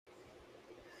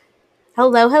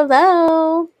Hello,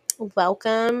 hello.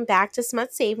 Welcome back to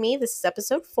Smut Save Me. This is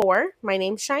episode 4. My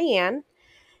name's Cheyenne,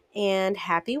 and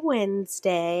happy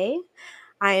Wednesday.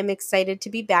 I am excited to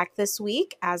be back this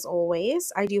week, as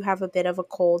always. I do have a bit of a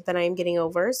cold that I am getting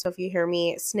over, so if you hear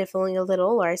me sniffling a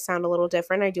little or I sound a little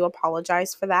different, I do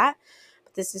apologize for that.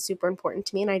 But this is super important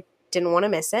to me, and I didn't want to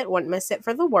miss it. Wouldn't miss it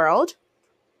for the world.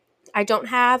 I don't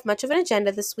have much of an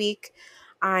agenda this week.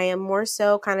 I am more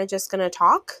so kind of just going to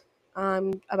talk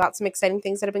about some exciting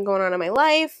things that have been going on in my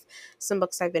life, some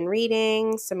books I've been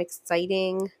reading, some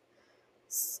exciting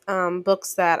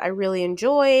books that I really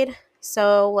enjoyed.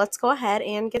 So let's go ahead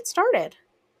and get started.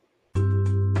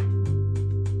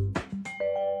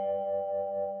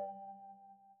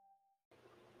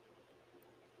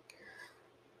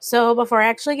 So before I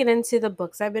actually get into the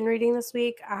books I've been reading this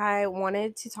week, I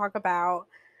wanted to talk about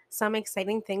some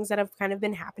exciting things that have kind of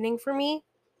been happening for me.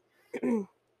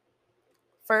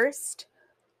 First,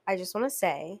 I just want to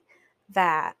say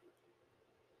that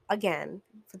again,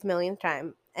 for the millionth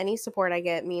time, any support I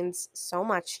get means so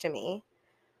much to me.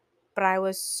 But I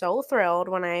was so thrilled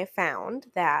when I found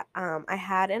that I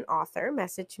had an author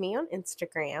message me on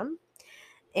Instagram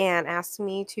and asked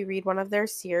me to read one of their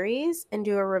series and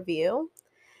do a review.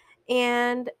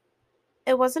 And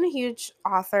it wasn't a huge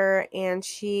author, and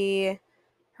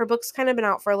her book's kind of been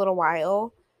out for a little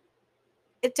while.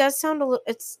 It does sound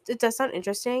it does sound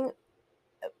interesting,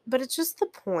 but it's just the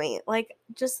point. Like,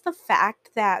 just the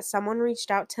fact that someone reached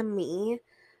out to me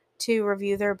to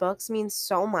review their books means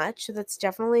so much. That's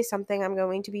definitely something I'm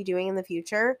going to be doing in the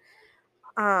future.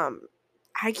 Um,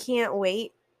 I can't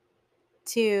wait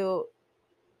to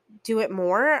do it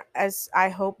more, as I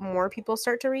hope more people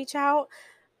start to reach out.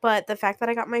 But the fact that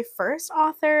I got my first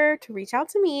author to reach out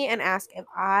to me and ask if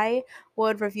I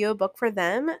would review a book for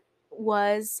them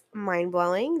was mind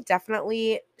blowing.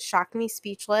 Definitely shocked me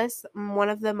speechless. One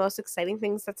of the most exciting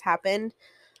things that's happened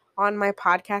on my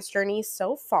podcast journey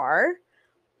so far.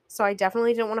 So I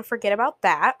definitely didn't want to forget about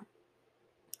that.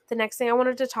 The next thing I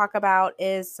wanted to talk about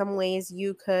is some ways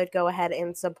you could go ahead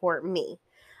and support me.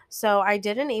 So I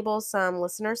did enable some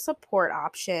listener support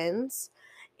options.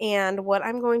 And what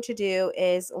I'm going to do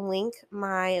is link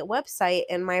my website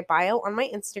in my bio on my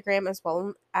Instagram, as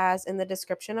well as in the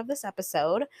description of this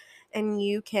episode. And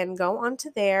you can go onto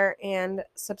there and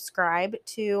subscribe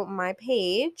to my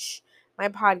page, my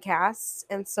podcasts,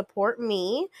 and support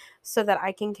me so that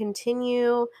I can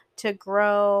continue to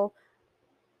grow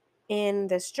in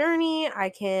this journey. I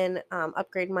can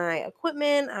upgrade my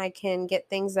equipment. I can get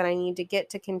things that I need to get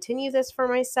to continue this for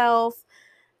myself,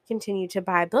 continue to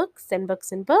buy books and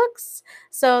books and books.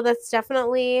 So that's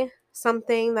definitely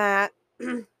something that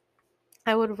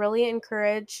I would really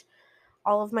encourage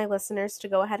all of my listeners to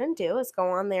go ahead and do, is go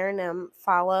on there and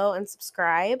follow and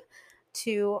subscribe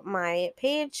to my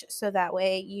page so that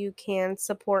way you can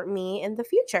support me in the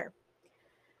future.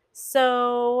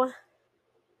 So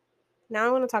now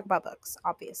I want to talk about books,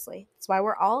 obviously. That's why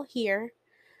we're all here.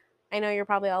 I know you're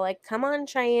probably all like, come on,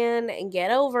 Cheyenne, and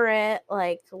get over it.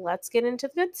 Like, let's get into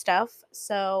the good stuff.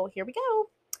 So here we go.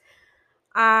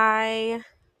 I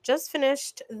just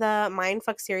finished the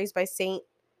Mindfuck series by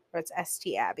it's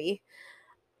St. Abbey,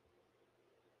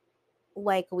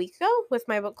 like a week ago with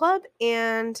my book club,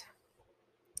 and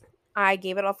I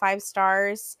gave it all 5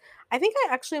 stars. I think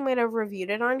I actually might have reviewed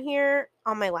it on here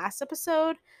on my last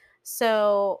episode,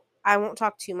 so I won't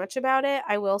talk too much about it.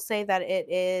 I will say that it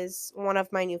is one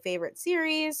of my new favorite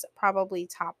series, probably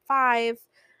top 5.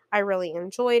 I really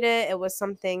enjoyed it. It was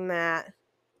something that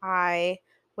I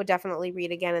would definitely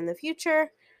read again in the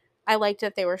future. I liked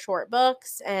that they were short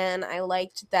books, and I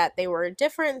liked that they were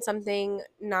different, something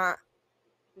not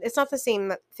it's not the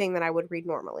same thing that I would read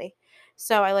normally.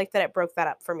 So I like that it broke that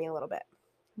up for me a little bit.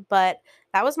 But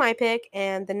that was my pick,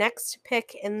 and the next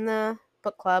pick in the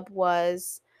book club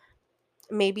was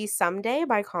Maybe Someday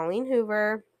by Colleen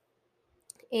Hoover.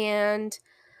 And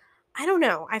I don't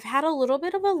know, I've had a little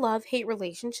bit of a love-hate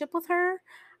relationship with her.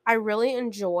 I really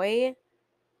enjoy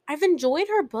I've enjoyed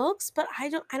her books, but I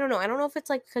don't know. I don't know if it's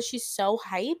like because she's so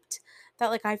hyped that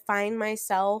like I find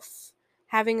myself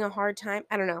having a hard time.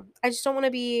 I don't know. I don't want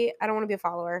to be a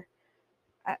follower.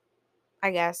 I,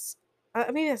 I guess.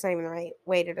 Maybe that's not even the right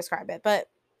way to describe it, but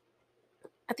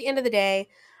at the end of the day,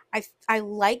 I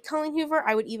like Colleen Hoover.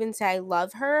 I would even say I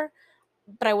love her,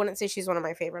 but I wouldn't say she's one of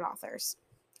my favorite authors.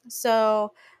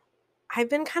 So, I've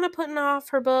been kind of putting off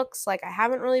her books. Like, I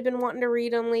haven't really been wanting to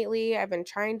read them lately. I've been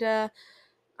trying to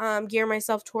gear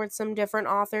myself towards some different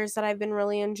authors that I've been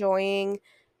really enjoying.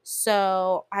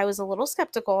 So I was a little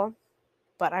skeptical,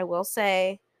 but I will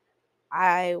say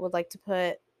I would like to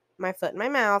put my foot in my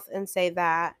mouth and say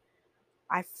that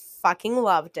I fucking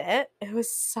loved it. It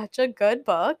was such a good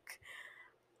book.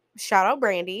 Shout out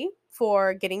Brandy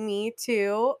for getting me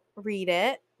to read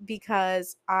it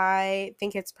because I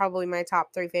think it's probably my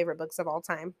top 3 favorite books of all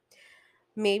time.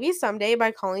 Maybe Someday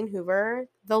by Colleen Hoover.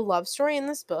 The love story in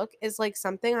this book is like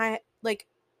something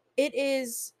it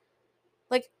is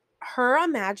like her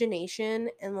imagination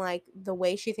and like the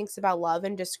way she thinks about love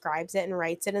and describes it and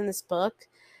writes it in this book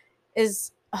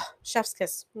is chef's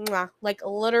kiss. Mwah. Like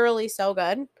literally so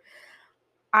good.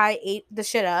 I ate the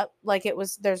shit up like it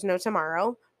was there's no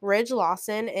tomorrow. Ridge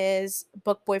Lawson is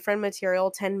book boyfriend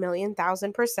material 10 million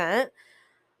thousand percent.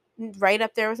 Right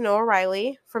up there with Noah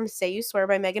Riley from Say You Swear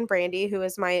by Megan Brandy, who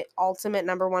is my ultimate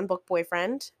number one book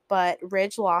boyfriend. But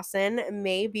Ridge Lawson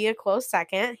may be a close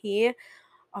second.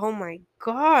 Oh my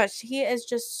gosh, he is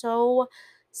just so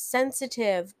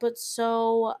sensitive, but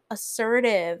so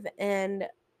assertive and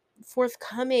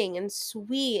forthcoming and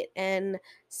sweet and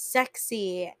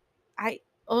sexy.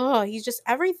 He's just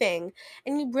everything.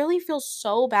 And you really feel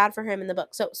so bad for him in the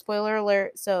book. So, spoiler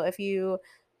alert. So, if you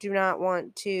do not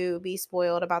want to be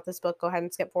spoiled about this book, go ahead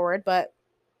and skip forward. But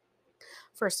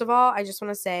first of all, I just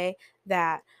want to say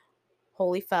that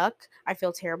holy fuck, I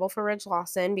feel terrible for Ridge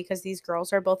Lawson because these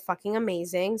girls are both fucking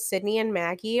amazing. Sydney and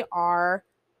Maggie are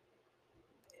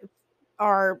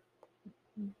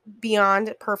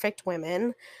beyond perfect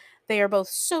women. They are both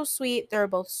so sweet. They're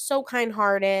both so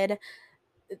kind-hearted.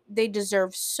 They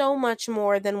deserve so much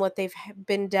more than what they've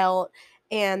been dealt.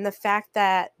 And the fact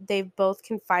that they've both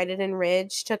confided in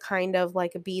Ridge to kind of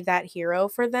like be that hero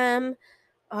for them,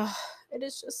 it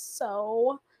is just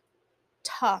so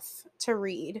tough to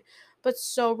read, but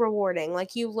so rewarding.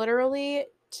 Like you literally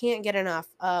can't get enough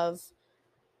of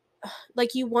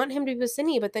like you want him to be with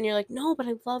Sydney, but then you're like, no, but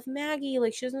I love Maggie.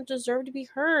 Like she doesn't deserve to be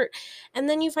hurt. And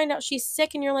then you find out she's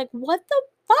sick and you're like, what the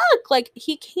fuck? Like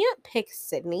he can't pick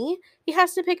Sydney. He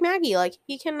has to pick Maggie. Like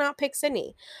he cannot pick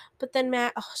Sydney. But then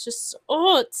it's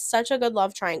such a good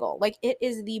love triangle. Like it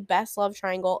is the best love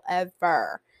triangle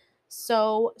ever.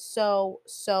 So, so,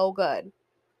 so good.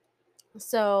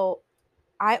 So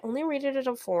I only rated it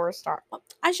a 4 star.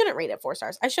 I shouldn't rate it 4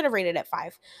 stars. I should have rated it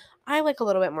 5. I like a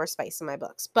little bit more spice in my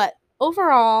books. But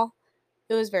overall,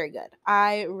 it was very good.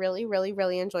 I really, really,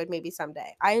 really enjoyed Maybe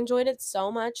Someday. I enjoyed it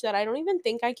so much that I don't even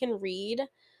think I can read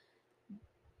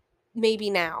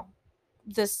Maybe Now,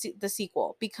 the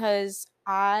sequel, because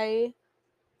I'm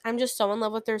just so in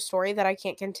love with their story that I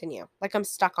can't continue. Like I'm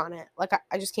stuck on it. Like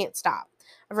I just can't stop.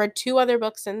 I've read 2 other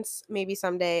books since Maybe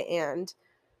Someday and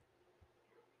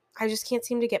I just can't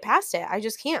seem to get past it. I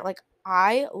just can't. Like,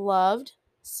 I loved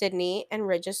Sydney and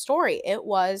Ridge's story. It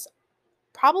was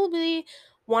probably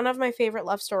one of my favorite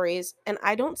love stories, and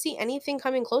I don't see anything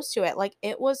coming close to it. Like,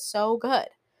 it was so good.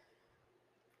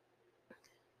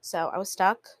 So I was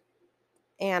stuck,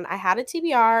 and I had a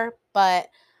TBR, but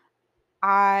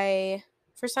I,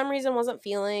 for some reason, wasn't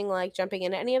feeling like jumping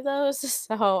into any of those.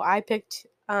 So I picked,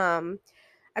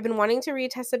 I've been wanting to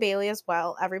read Tessa Bailey as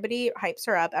well. Everybody hypes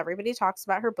her up, everybody talks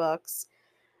about her books.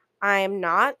 I'm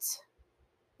not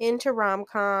into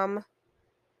rom-com.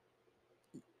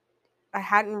 I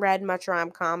hadn't read much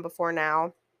rom-com before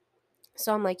now.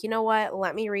 So I'm like, you know what?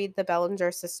 Let me read the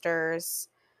Bellinger sisters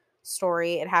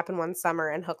story. It happened one summer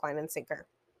and Hook, Line, and Sinker.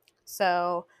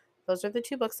 So those are the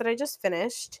 2 books that I just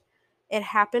finished. It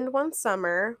happened one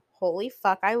summer. Holy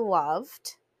fuck, I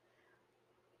loved.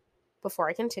 Before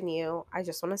I continue, I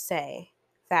just want to say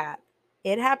that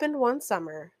It Happened One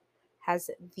Summer has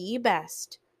the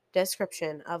best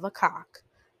description of a cock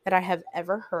that I have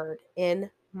ever heard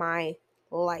in my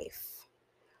life.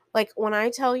 Like, when I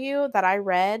tell you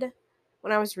that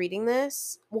when I was reading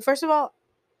this, well, first of all,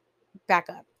 back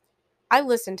up. I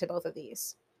listened to both of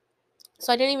these.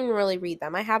 So I didn't even really read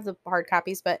them. I have the hard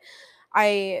copies, but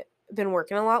I've been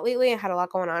working a lot lately. I had a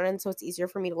lot going on, and so it's easier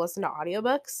for me to listen to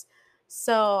audiobooks.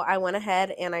 So I went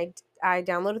ahead and I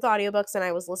downloaded the audiobooks and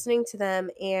I was listening to them,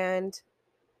 and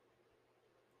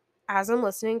as I'm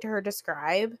listening to her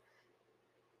describe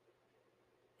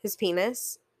his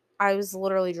penis, I was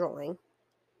literally drooling.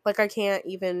 Like I can't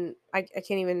even like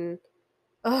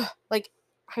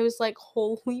I was like,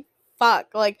 holy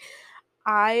fuck. Like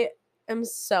I am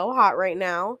so hot right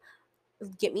now.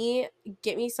 Get me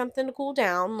something to cool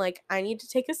down. Like I need to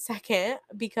take a second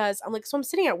because I'm like, so I'm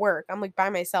sitting at work. I'm like by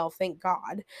myself, thank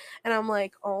God. And I'm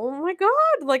like, oh my God,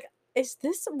 like is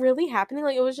this really happening?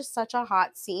 Like it was just such a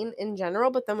hot scene in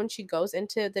general, but then when she goes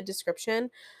into the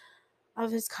description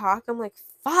of his cock, I'm like,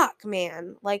 fuck,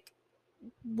 man. Like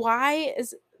why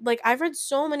is like I've read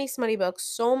so many smutty books,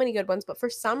 so many good ones, but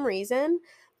for some reason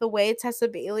the way Tessa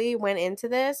Bailey went into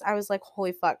this, I was like,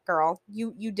 holy fuck, girl.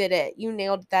 You did it. You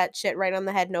nailed that shit right on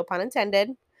the head, no pun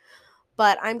intended.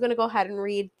 But I'm going to go ahead and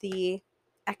read the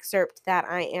excerpt that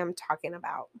I am talking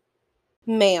about.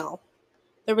 Male.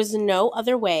 There was no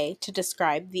other way to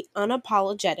describe the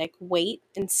unapologetic weight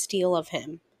and steel of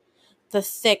him. The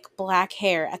thick black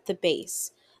hair at the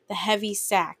base, the heavy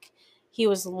sack. He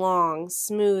was long,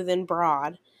 smooth, and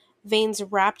broad, veins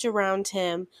wrapped around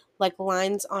him like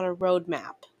lines on a road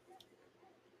map.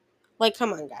 Like,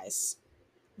 come on, guys.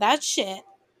 That shit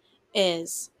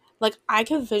is, like, I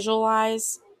can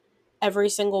visualize every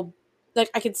single, like,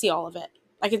 I can see all of it.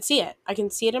 I can see it. I can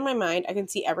see it in my mind. I can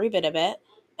see every bit of it,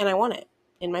 and I want it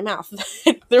in my mouth.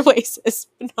 They're racist.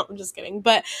 No, I'm just kidding.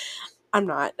 But I'm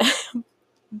not.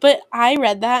 But I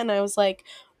read that and I was like,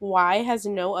 why has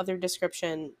no other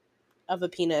description of a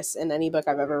penis in any book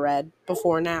I've ever read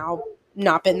before now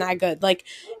not been that good? Like,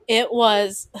 it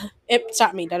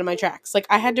stopped me dead in my tracks. Like,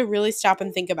 I had to really stop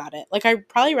and think about it. Like, I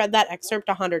probably read that excerpt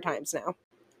 100 times now.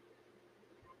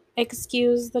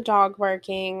 Excuse the dog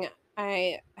barking.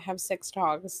 I have 6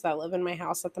 dogs that live in my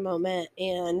house at the moment,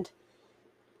 and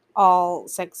all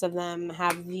 6 of them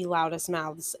have the loudest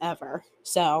mouths ever.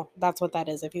 So that's what that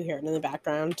is if you hear it in the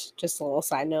background. Just a little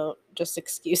side note. Just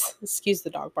excuse the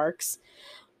dog barks.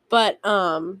 But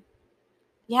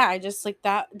yeah, I just like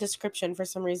that description for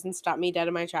some reason stopped me dead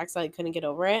in my tracks. I couldn't get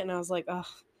over it, and I was like,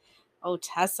 oh,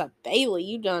 Tessa Bailey,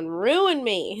 you done ruined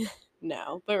me.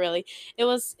 No, but really, it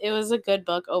was a good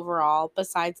book overall.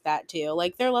 Besides that too,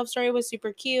 like their love story was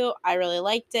super cute. I really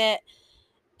liked it.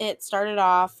 It started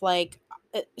off like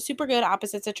super good.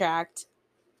 Opposites attract.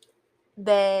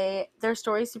 Their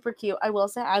story's super cute. I will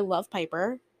say I love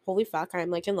Piper. Holy fuck,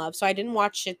 I'm like in love. So I didn't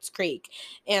watch Schitt's Creek,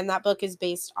 and that book is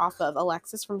based off of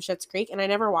Alexis from Schitt's Creek, and I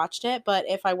never watched it. But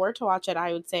if I were to watch it,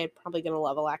 I would say I'm probably gonna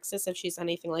love Alexis if she's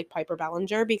anything like Piper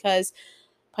Bellinger, because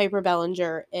Piper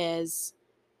Bellinger is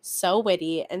so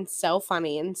witty and so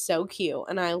funny and so cute,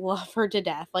 and I love her to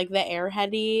death. Like the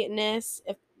airheadiness,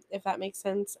 if that makes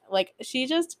sense. Like she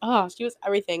was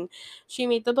everything. She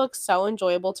made the book so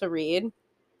enjoyable to read.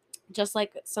 Just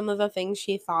like some of the things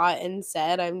she thought and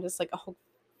said, I'm just like, oh,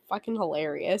 fucking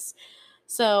hilarious.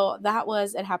 So that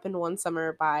was It Happened One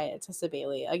Summer by Tessa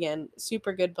Bailey. Again,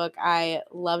 super good book. I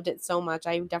loved it so much.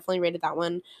 I definitely rated that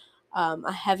one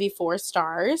a heavy 4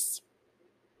 stars.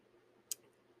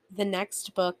 The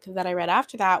next book that I read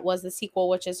after that was the sequel,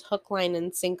 which is Hook, Line,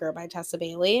 and Sinker by Tessa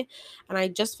Bailey. And I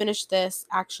just finished this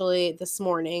actually this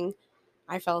morning.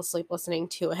 I fell asleep listening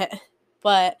to it.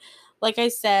 But like I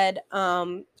said,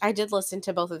 I did listen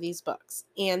to both of these books,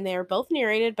 and they're both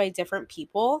narrated by different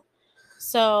people.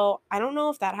 So I don't know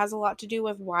if that has a lot to do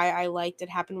with why I liked It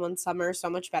Happened One Summer so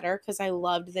much better, because I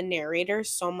loved the narrator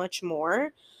so much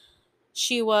more.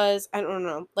 She was, I don't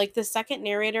know, like the second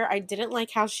narrator, I didn't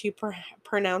like how she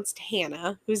pronounced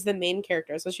Hannah, who's the main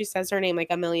character. So she says her name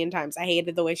like a million times. I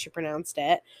hated the way she pronounced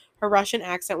it. Her Russian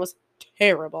accent was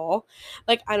terrible.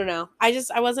 Like, I don't know. I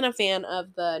wasn't a fan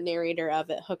of the narrator of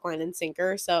it, Hook, Line, and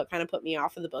Sinker. So it kind of put me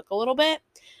off of the book a little bit.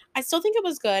 I still think it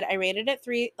was good. I rated it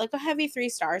 3, like a heavy 3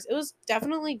 stars. It was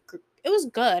definitely, it was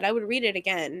good. I would read it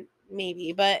again,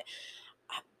 maybe, but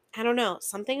I don't know,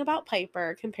 something about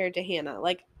Piper compared to Hannah.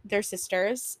 Like, they're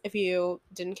sisters, if you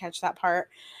didn't catch that part.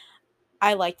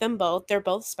 I like them both. They're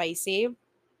both spicy.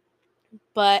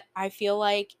 But I feel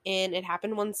like in It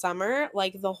Happened One Summer,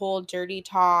 like the whole dirty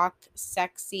talk,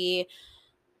 sexy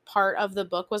part of the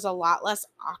book was a lot less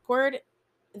awkward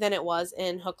than it was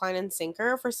in Hook, Line, and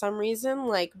Sinker. For some reason,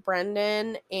 like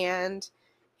Brendan and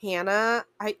Hannah,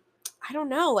 I don't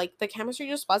know, like the chemistry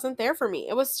just wasn't there for me.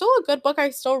 It was still a good book. I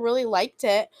still really liked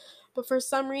it, but for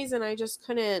some reason I just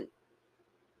couldn't,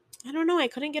 I don't know, I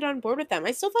couldn't get on board with them.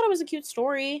 I still thought it was a cute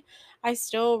story. I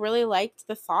still really liked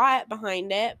the thought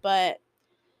behind it, but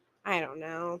I don't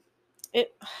know.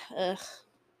 It ugh.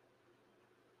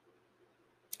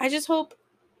 I just hope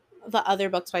the other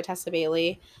books by Tessa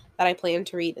Bailey that I plan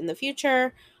to read in the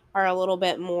future are a little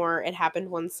bit more It Happened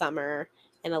One Summer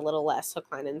and a little less Hook,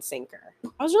 Line, and Sinker.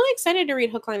 I was really excited to read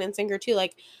Hook, Line, and Sinker too.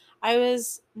 Like, I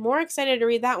was more excited to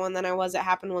read that one than I was It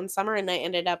Happened One Summer, and I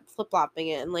ended up flip-flopping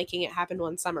it and liking It Happened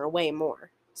One Summer way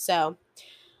more. So,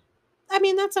 I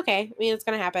mean, that's okay. I mean, it's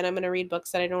going to happen. I'm going to read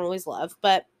books that I don't always love,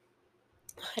 but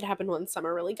It Happened One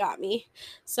Summer really got me.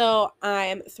 So,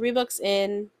 I'm 3 books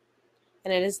in,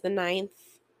 and it is the 9th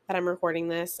that I'm recording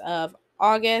this of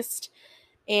August,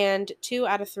 and 2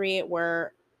 out of 3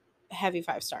 were heavy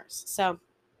 5 stars. So,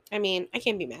 I mean, I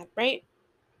can't be mad, right?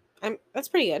 That's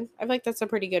pretty good. I feel like that's a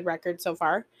pretty good record so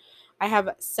far. I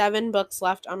have 7 books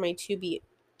left on my to be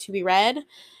read,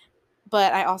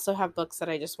 but I also have books that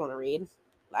I just want to read.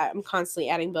 I'm constantly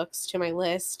adding books to my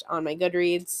list on my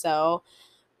Goodreads, so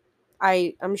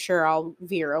I'm sure I'll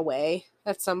veer away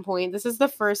at some point. This is the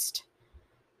first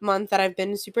month that I've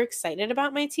been super excited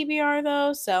about my TBR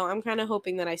though, so I'm kind of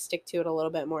hoping that I stick to it a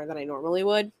little bit more than I normally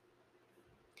would.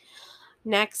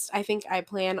 Next, I think I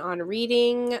plan on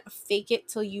reading Fake It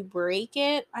Till You Break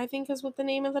It, I think is what the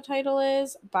name of the title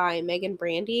is, by Megan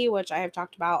Brandy, which I have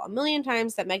talked about a million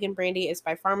times that Megan Brandy is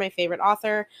by far my favorite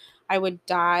author. I would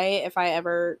die if I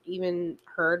ever even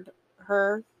heard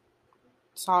her,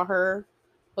 saw her,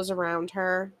 was around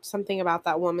her. Something about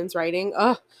that woman's writing.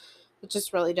 Ugh. It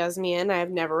just really does me in. I have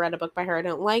never read a book by her I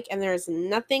don't like, and there's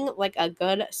nothing like a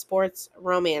good sports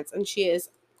romance, and she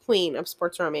is queen of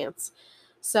sports romance.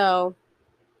 So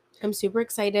I'm super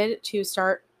excited to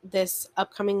start this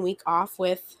upcoming week off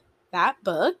with that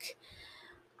book.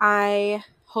 I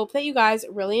hope that you guys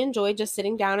really enjoyed just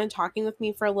sitting down and talking with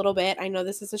me for a little bit. I know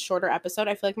this is a shorter episode.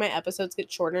 I feel like my episodes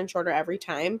get shorter and shorter every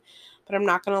time, but I'm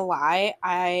not going to lie.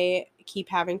 I keep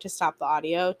having to stop the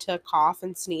audio to cough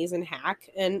and sneeze and hack,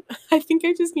 and I think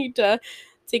I just need to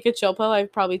take a chill pill.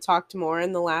 I've probably talked more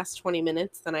in the last 20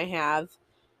 minutes than I have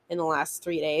in the last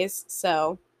 3 days,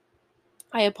 so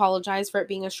I apologize for it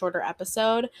being a shorter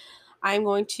episode. I'm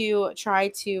going to try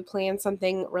to plan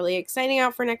something really exciting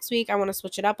out for next week. I want to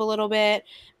switch it up a little bit,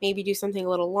 maybe do something a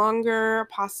little longer,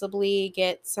 possibly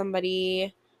get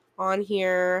somebody on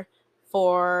here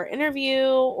for interview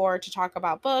or to talk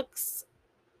about books.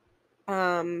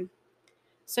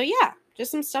 So yeah,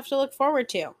 just some stuff to look forward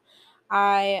to.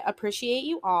 I appreciate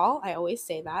you all. I always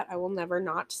say that. I will never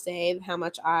not say how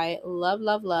much I love,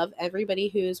 love, love everybody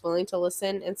who's willing to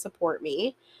listen and support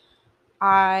me.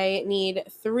 I need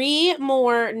 3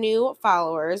 more new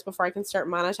followers before I can start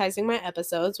monetizing my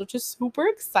episodes, which is super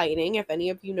exciting. If any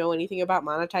of you know anything about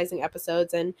monetizing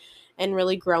episodes and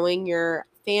really growing your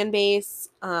fan base,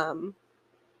 so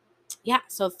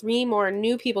 3 more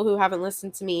new people who haven't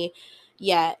listened to me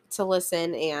yet to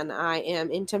listen, and I am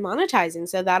into monetizing.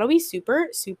 So that'll be super,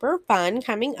 super fun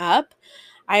coming up.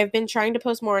 I've been trying to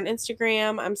post more on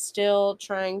Instagram. I'm still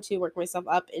trying to work myself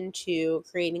up into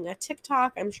creating a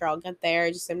TikTok. I'm sure I'll get there.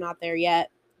 I just am not there yet.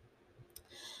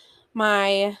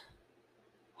 My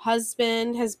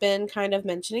husband has been kind of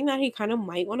mentioning that he kind of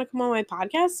might want to come on my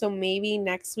podcast. So maybe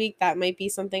next week that might be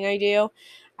something I do.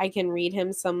 I can read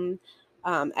him some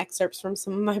excerpts from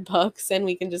some of my books and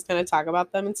we can just kind of talk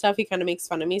about them and stuff. He kind of makes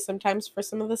fun of me sometimes for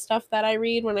some of the stuff that I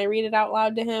read when I read it out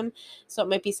loud to him. So it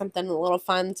might be something a little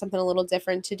fun, something a little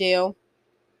different to do.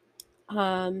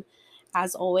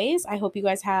 As always, I hope you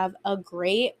guys have a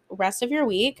great rest of your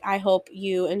week. I hope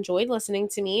you enjoyed listening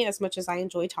to me as much as I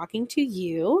enjoy talking to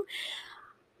you.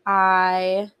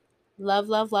 I love,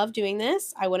 love, love doing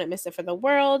this. I wouldn't miss it for the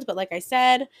world. But like I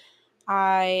said,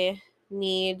 I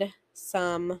need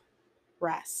some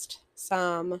rest,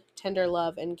 some tender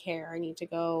love and care. I need to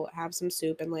go have some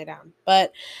soup and lay down.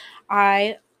 But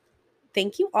I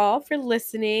thank you all for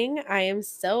listening. I am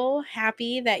so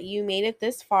happy that you made it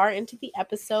this far into the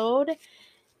episode.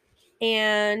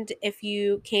 And if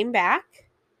you came back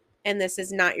and this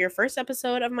is not your first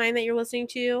episode of mine that you're listening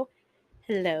to,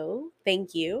 hello,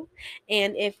 thank you.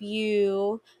 And if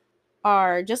you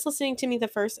are just listening to me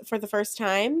for the first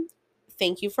time,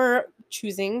 thank you for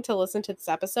choosing to listen to this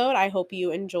episode. I hope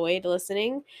you enjoyed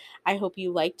listening. I hope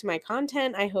you liked my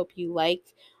content. I hope you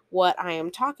like what I am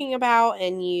talking about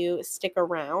and you stick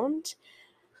around.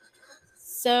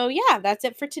 So yeah, that's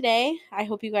it for today. I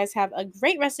hope you guys have a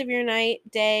great rest of your night,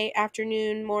 day,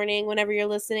 afternoon, morning, whenever you're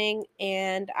listening,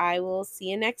 and I will see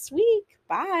you next week.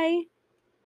 Bye.